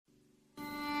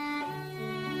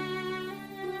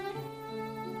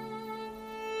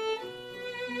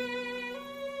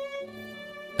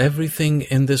Everything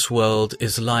in this world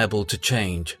is liable to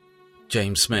change.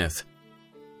 James Smith.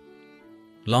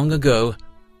 Long ago,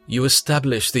 you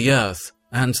established the earth,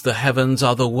 and the heavens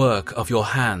are the work of your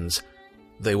hands.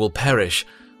 They will perish,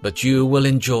 but you will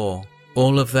endure.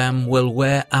 All of them will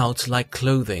wear out like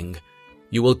clothing.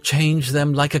 You will change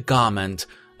them like a garment,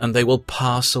 and they will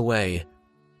pass away.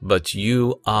 But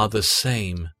you are the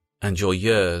same, and your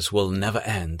years will never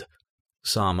end.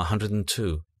 Psalm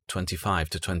 102,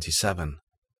 25-27.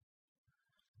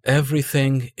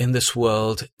 Everything in this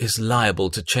world is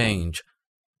liable to change.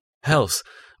 Health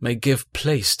may give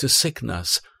place to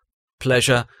sickness.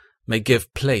 Pleasure may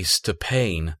give place to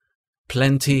pain.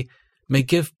 Plenty may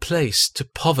give place to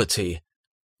poverty.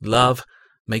 Love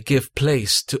may give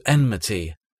place to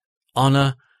enmity.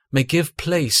 Honor may give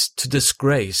place to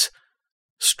disgrace.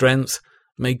 Strength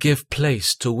may give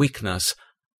place to weakness,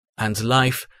 and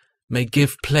life may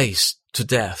give place to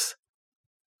death.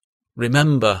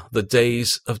 Remember the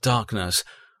days of darkness,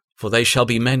 for they shall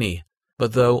be many.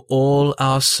 But though all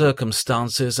our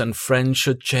circumstances and friends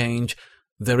should change,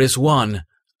 there is one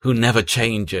who never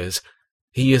changes.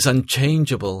 He is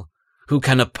unchangeable. Who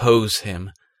can oppose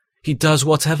him? He does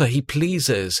whatever he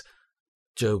pleases.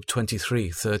 Job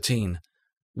 23:13.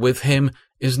 With him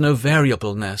is no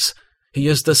variableness. He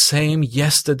is the same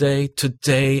yesterday,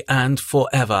 today, and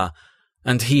forever.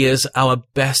 And he is our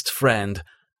best friend,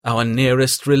 our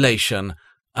nearest relation,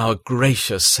 our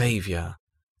gracious Saviour.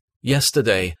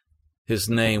 Yesterday, his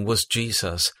name was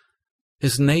Jesus.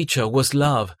 His nature was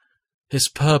love. His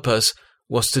purpose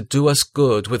was to do us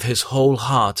good with his whole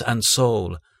heart and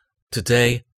soul.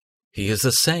 Today, he is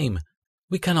the same.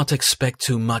 We cannot expect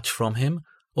too much from him,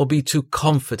 or be too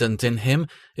confident in him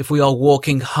if we are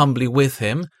walking humbly with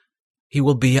him. He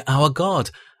will be our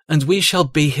God, and we shall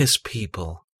be his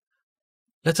people.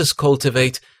 Let us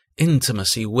cultivate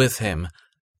intimacy with him,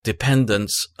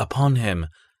 dependence upon him,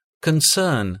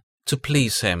 concern to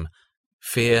please him,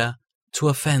 fear to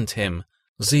offend him,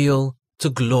 zeal to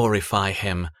glorify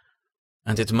him.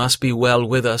 And it must be well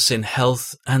with us in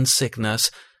health and sickness,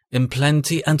 in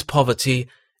plenty and poverty,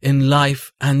 in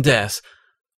life and death,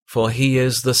 for he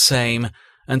is the same,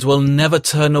 and will never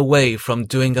turn away from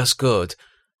doing us good,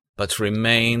 but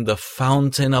remain the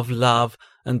fountain of love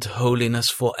and holiness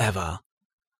forever.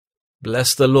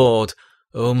 Bless the Lord,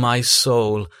 O my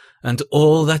soul, and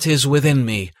all that is within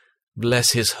me.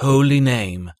 Bless his holy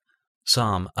name.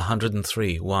 Psalm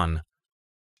 103:1.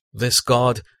 This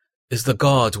God is the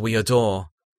God we adore,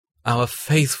 our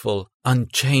faithful,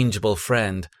 unchangeable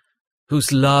friend,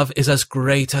 whose love is as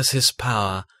great as his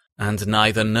power, and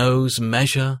neither knows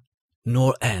measure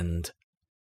nor end.